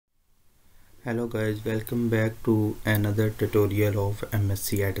Hello guys, welcome back to another tutorial of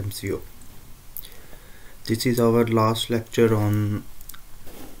MSC Adams View. This is our last lecture on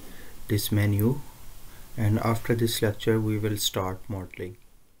this menu, and after this lecture we will start modeling.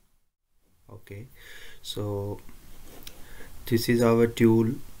 Okay, so this is our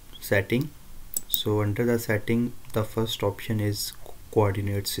tool setting. So under the setting, the first option is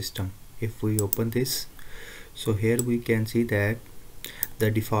coordinate system. If we open this, so here we can see that the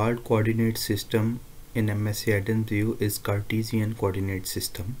default coordinate system in MSC Adams View is Cartesian coordinate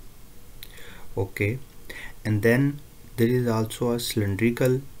system. Okay, and then there is also a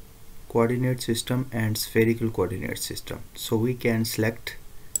cylindrical coordinate system and spherical coordinate system. So we can select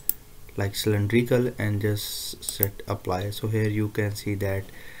like cylindrical and just set apply. So here you can see that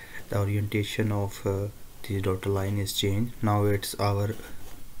the orientation of the dotted line is changed. Now it's our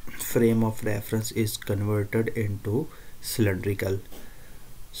frame of reference is converted into cylindrical,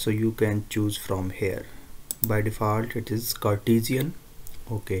 so you can choose from here. By default it is Cartesian.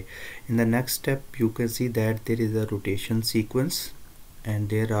 Okay, in the next step you can see that there is a rotation sequence and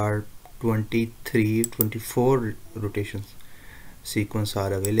there are 24 rotations sequence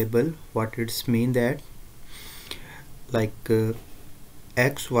are available. What it's mean that like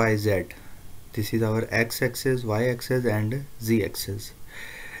x, y, z, this is our x-axis, y-axis and z-axis,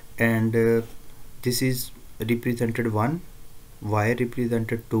 and this is represented 1, y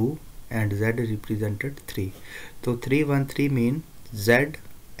represented 2 and z represented 3. So 3 1 3 mean z,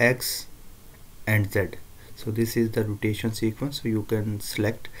 x and z. So this is the rotation sequence. So you can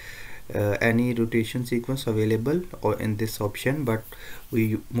select any rotation sequence available or in this option, but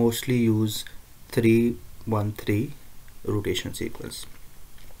we mostly use 3 1 3 rotation sequence.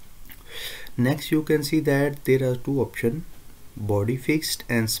 Next you can see that there are two options, body fixed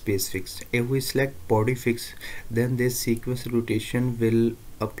and space fixed. If we select body fixed, then this sequence rotation will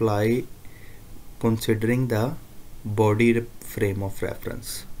apply considering the body frame of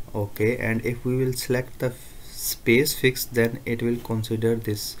reference. Okay, and if we will select the space fixed, then it will consider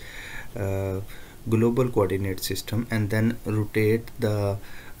this global coordinate system and then rotate the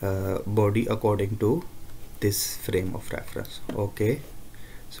body according to this frame of reference. Okay,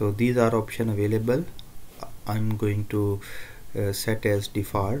 so these are options available. I'm going to set as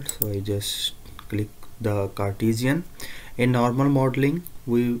default, so I just click the Cartesian. In normal modeling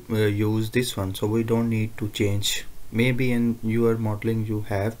we use this one, so we don't need to change. Maybe in your modeling you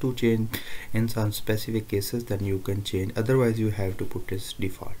have to change in some specific cases, then you can change, otherwise you have to put this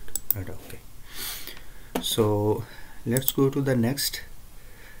default. Right, okay, so let's go to the next.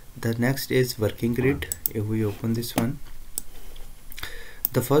 The next is working grid. If we open this one,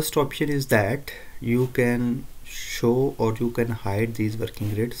 the first option is that you can show or you can hide these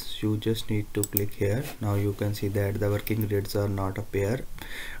working grids. You just need to click here. Now you can see that the working grids are not appear,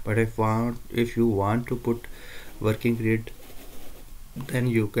 but if you want to put working grid, then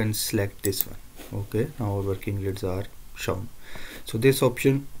you can select this one. Okay, now our working grids are shown. So this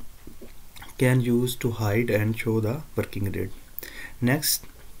option can use to hide and show the working grid. Next,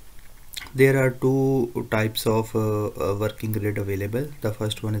 there are two types of working grid available. The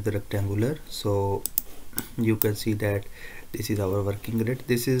first one is the rectangular. So you can see that this is our working grid.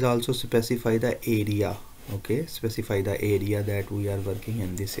 This is also specify the area. Okay, specify the area that we are working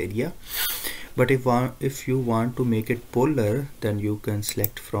in this area. But if you want to make it polar, then you can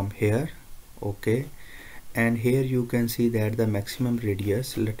select from here. Okay, and here you can see that the maximum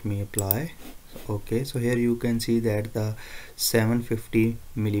radius, let me apply. Okay, so here you can see that the 750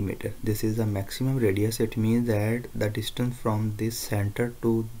 millimeter, this is the maximum radius. It means that the distance from this center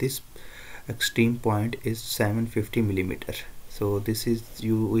to this extreme point is 750 millimeter. So this is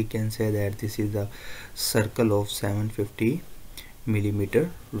we can say that this is the circle of 750 millimeter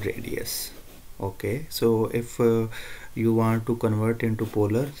radius. Okay, so if you want to convert into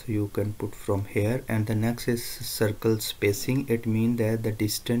polar, so you can put from here. And the next is circle spacing. It means that the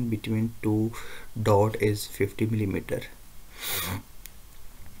distance between two dot is 50 millimeter.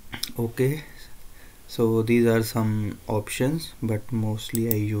 Okay, so these are some options, but mostly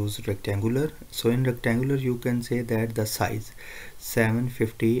I use rectangular. So in rectangular you can say that the size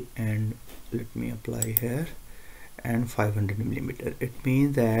 750 and let me apply here and 500 millimeter. It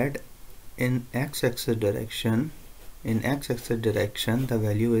means that in x-axis direction, the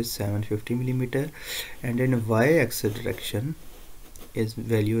value is 750 millimeter, and in y-axis direction is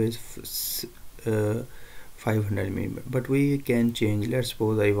value is 500 millimeter. But we can change. Let's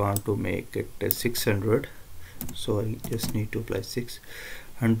suppose I want to make it 600, so I just need to apply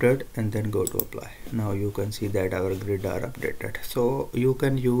 600 and then go to apply. Now you can see that our grid are updated. So you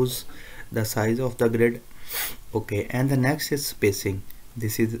can use the size of the grid. Okay, and the next is spacing.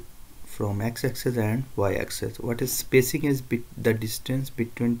 This is from x-axis and y-axis. What is spacing is the distance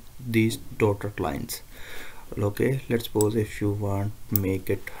between these dotted lines. Okay, let's suppose if you want make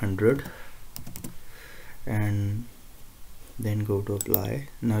it 100 and then go to apply.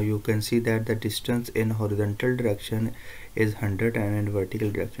 Now you can see that the distance in horizontal direction is 100 and in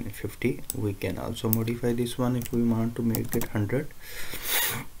vertical direction is 50. We can also modify this one if we want to make it 100.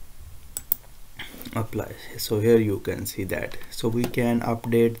 Apply. So here you can see that. So we can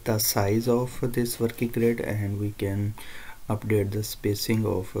update the size of this working grid and we can update the spacing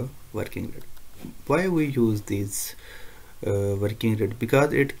of working grid. Why we use these working grid?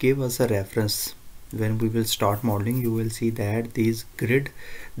 Because it gives us a reference. When we will start modeling, you will see that these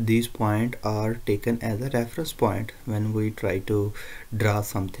points are taken as a reference point when we try to draw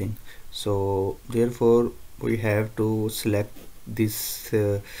something. So therefore we have to select this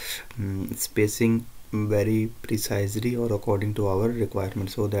spacing very precisely or according to our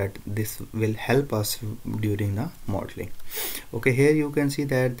requirement, so that this will help us during the modeling. Okay, here you can see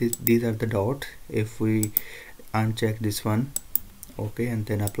that these are the dots. If we uncheck this one, okay, and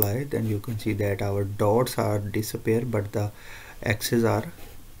then apply, then you can see that our dots are disappear but the axes are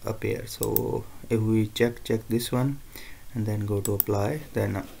appear. So if we check this one and then go to apply,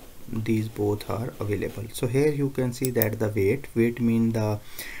 then these both are available. So here you can see that the weight mean the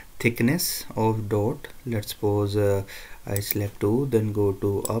thickness of dot. Let's suppose I select 2, then go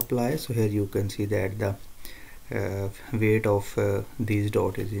to apply. So here you can see that the weight of these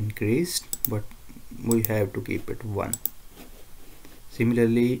dot is increased, but we have to keep it 1.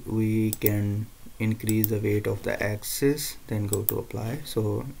 Similarly, we can increase the weight of the axis, then go to apply.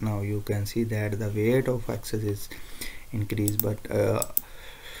 So now you can see that the weight of axis is increased, but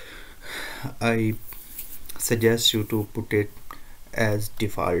I suggest you to put it as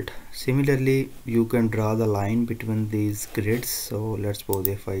default. Similarly, you can draw the line between these grids. So let's suppose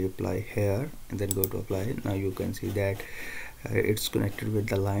if I apply here and then go to apply, now you can see that it's connected with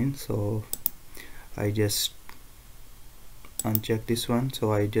the line. So I just uncheck this one.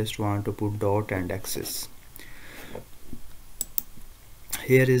 So I just want to put dot and axis.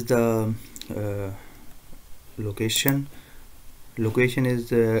 Here is the location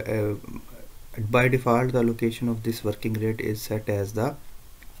is by default the location of this working grid is set as the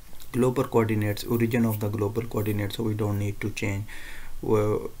global coordinates, origin of the global coordinates, so we don't need to change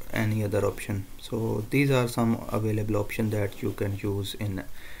any other option. So these are some available options that you can use in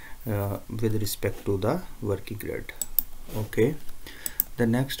with respect to the working grid. Okay, the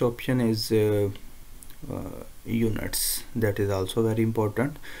next option is units. That is also very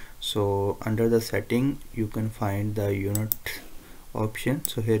important. So under the setting you can find the unit option.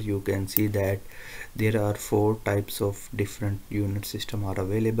 So here you can see that there are 4 types of different unit system are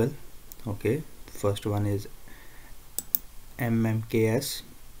available. Okay, first one is mmks.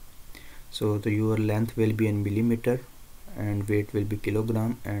 So your length will be in millimeter and weight will be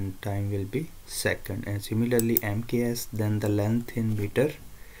kilogram and time will be second. And similarly mks, then the length in meter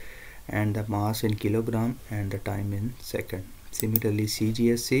and the mass in kilogram and the time in second. Similarly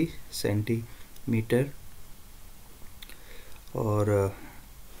cgsc, centimeter, or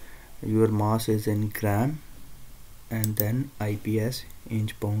your mass is in gram, and then IPS,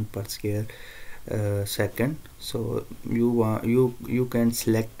 inch pound per square second. So you can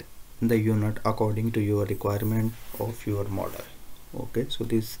select the unit according to your requirement of your model. Okay, so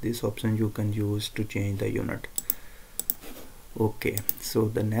this option you can use to change the unit. Okay, so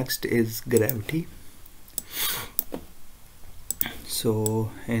the next is gravity.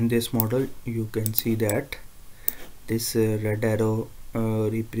 So in this model you can see that this red arrow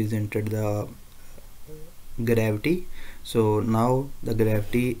represented the gravity. So now the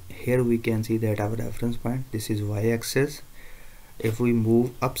gravity, here we can see that our reference point, this is y-axis. If we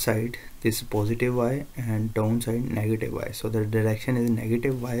move upside, this is positive y, and downside negative y. So the direction is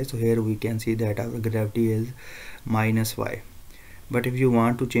negative y, so here we can see that our gravity is minus y. But if you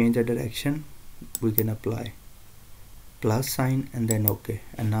want to change the direction, we can apply plus sign and then OK,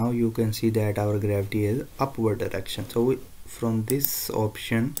 and now you can see that our gravity is upward direction. So from this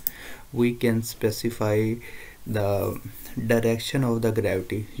option we can specify the direction of the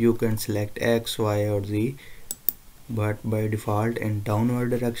gravity. You can select x, y or z, but by default in downward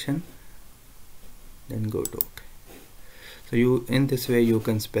direction, then go to OK. So you, in this way you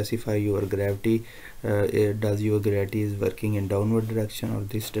can specify your gravity. Does your gravity is working in downward direction or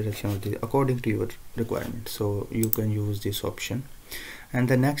this direction or this, according to your requirement. So you can use this option. And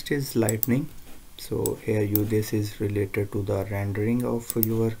the next is lightning. So here this is related to the rendering of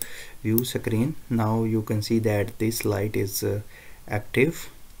your view screen. Now you can see that this light is active,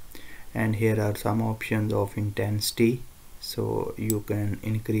 and here are some options of intensity so you can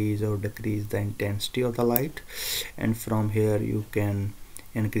increase or decrease the intensity of the light, and from here you can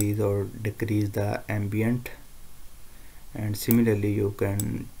increase or decrease the ambient, and similarly you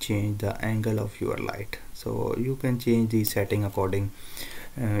can change the angle of your light. So you can change the setting according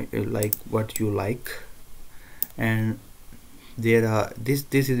like what you like. And there are this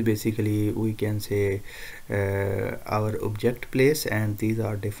is basically, we can say, our object place, and these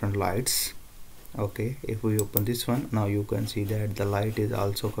are different lights. Okay, if we open this one, now you can see that the light is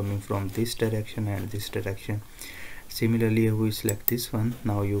also coming from this direction and this direction. Similarly, if we select this one,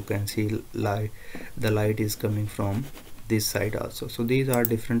 now you can see the light is coming from this side also. So these are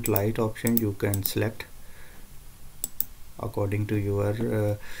different light options you can select according to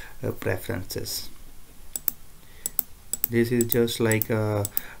your preferences. This is just like a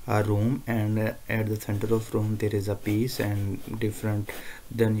room, and at the center of room there is a piece and different,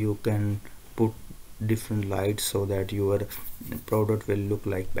 then you can put different lights so that your product will look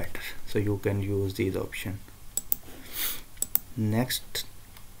like better. So you can use these options. Next,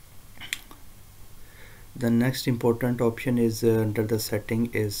 the next important option is under the setting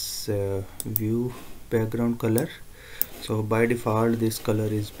is view background color. So by default this color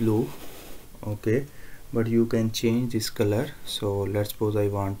is blue, okay, but you can change this color. So let's suppose I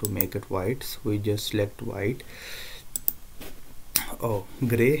want to make it white, so we just select white. Oh,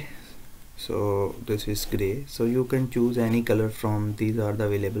 gray, so this is gray. So you can choose any color from these are the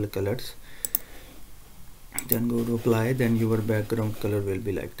available colors, then go to apply, then your background color will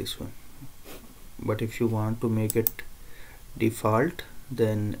be like this one. But if you want to make it default,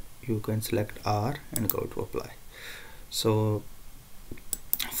 then you can select R and go to apply. So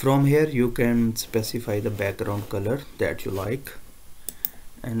from here you can specify the background color that you like.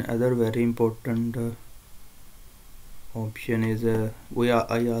 And other very important option is I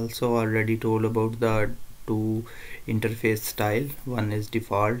also already told about the two interface style. One is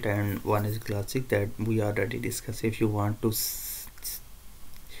default and one is classic, that we already discussed. If you want to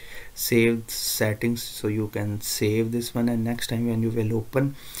save settings, so you can save this one, and next time when you will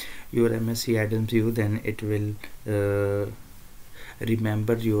open your MSC Adams View, then it will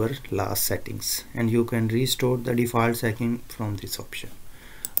remember your last settings, and you can restore the default setting from this option.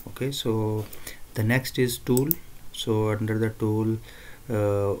 Okay, so the next is tool. So under the tool,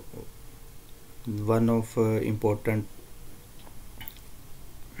 one of important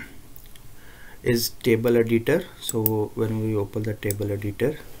is table editor. So when we open the table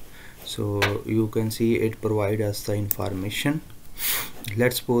editor, so you can see it provides us the information.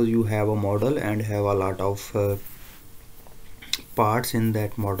 Let's suppose you have a model and have a lot of parts in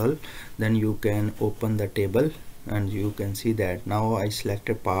that model, then you can open the table and you can see that now I select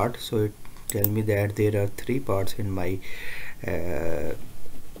a part, so it tell me that there are 3 parts in my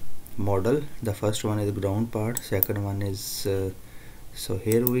model. The first one is ground part, second one is so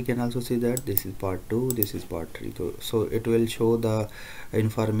here we can also see that this is part 2, this is part 3. So it will show the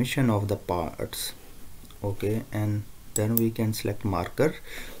information of the parts. Okay, and then we can select marker.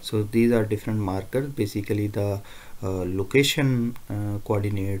 So these are different markers, basically the location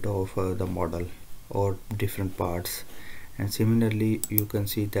coordinate of the model or different parts. And similarly you can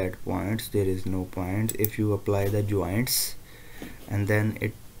see that points, there is no points. If you apply the joints, and then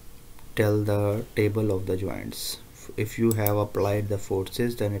it tell the table of the joints. If you have applied the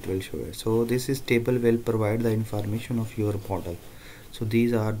forces, then it will show it. So this is table will provide the information of your model. So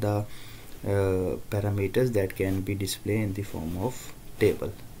these are the parameters that can be displayed in the form of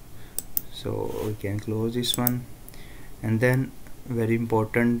table. So we can close this one. And then very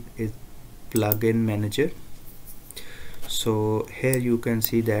important is plugin manager. So here you can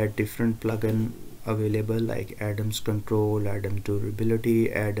see that different plugin available, like Adams Control, Adams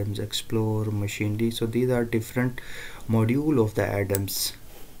Durability, Adams Explore, Machinery. So these are different module of the Adams.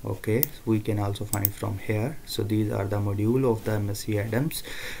 Okay, we can also find from here. So these are the module of the MSC Adams.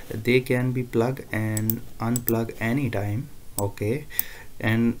 They can be plug and unplug anytime. Okay,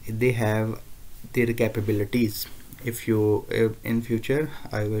 and they have their capabilities. If you in future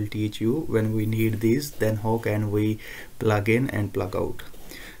I will teach you when we need these, then how can we plug in and plug out.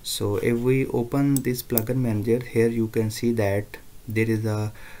 So if we open this plugin manager, here you can see that there is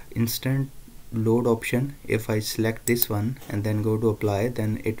a instant load option. If I select this one and then go to apply,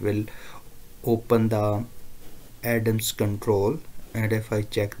 then it will open the Adams Control, and if I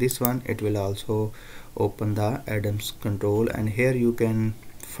check this one, it will also open the Adams Control. And here you can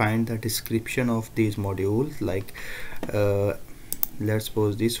find the description of these modules, like let's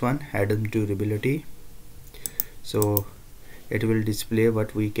suppose this one, Adams Durability. So it will display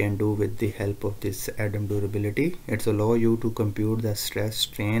what we can do with the help of this Adams Durability. It's allow you to compute the stress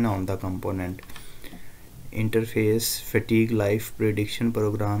strain on the component. interface fatigue life prediction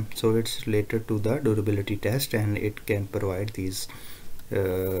program. So it's related to the durability test and it can provide these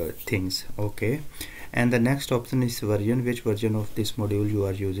things. Okay, and the next option is version, which version of this module you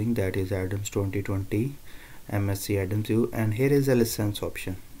are using. That is Adams 2020 MSC Adams View, and here is a license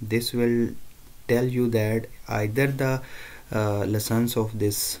option. This will tell you that either the license of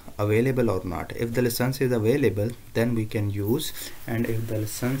this available or not. If the license is available, then we can use, and if the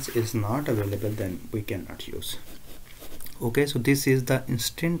license is not available, then we cannot use. Okay, so this is the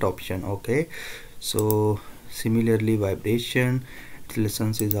instant option. Okay, so similarly vibration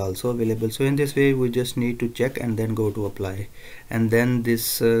license is also available. So in this way we just need to check and then go to apply, and then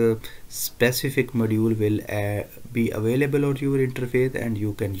this specific module will be available on your interface and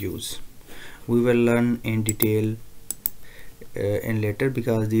you can use. We will learn in detail in later,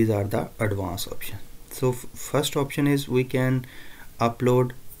 because these are the advanced options. So first option is we can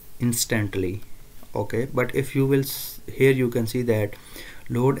upload instantly. Okay, but if you will here you can see that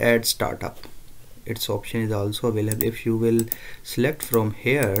load at startup, its option is also available. If you will select from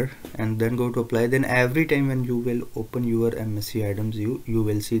here and then go to apply, then every time when you will open your MSC Adams View, you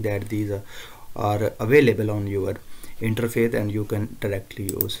will see that these are available on your interface and you can directly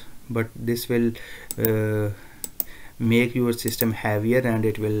use. But this will make your system heavier, and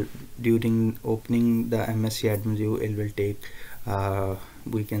it will, during opening the MSC Adams View, it will take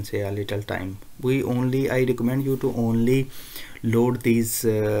we can say a little time. I recommend you to only load these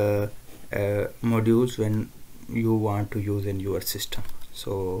modules when you want to use in your system.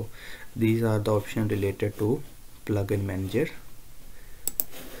 So these are the options related to plugin manager.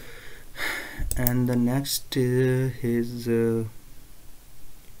 And the next is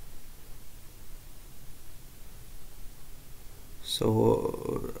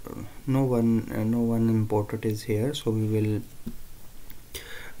so no one important is here, so we will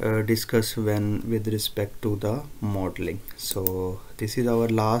discuss when with respect to the modeling. So this is our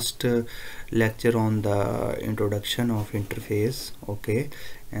last lecture on the introduction of interface. Okay,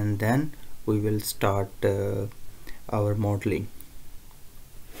 and then we will start our modeling.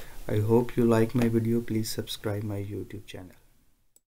 I hope you like my video. Please subscribe my YouTube channel.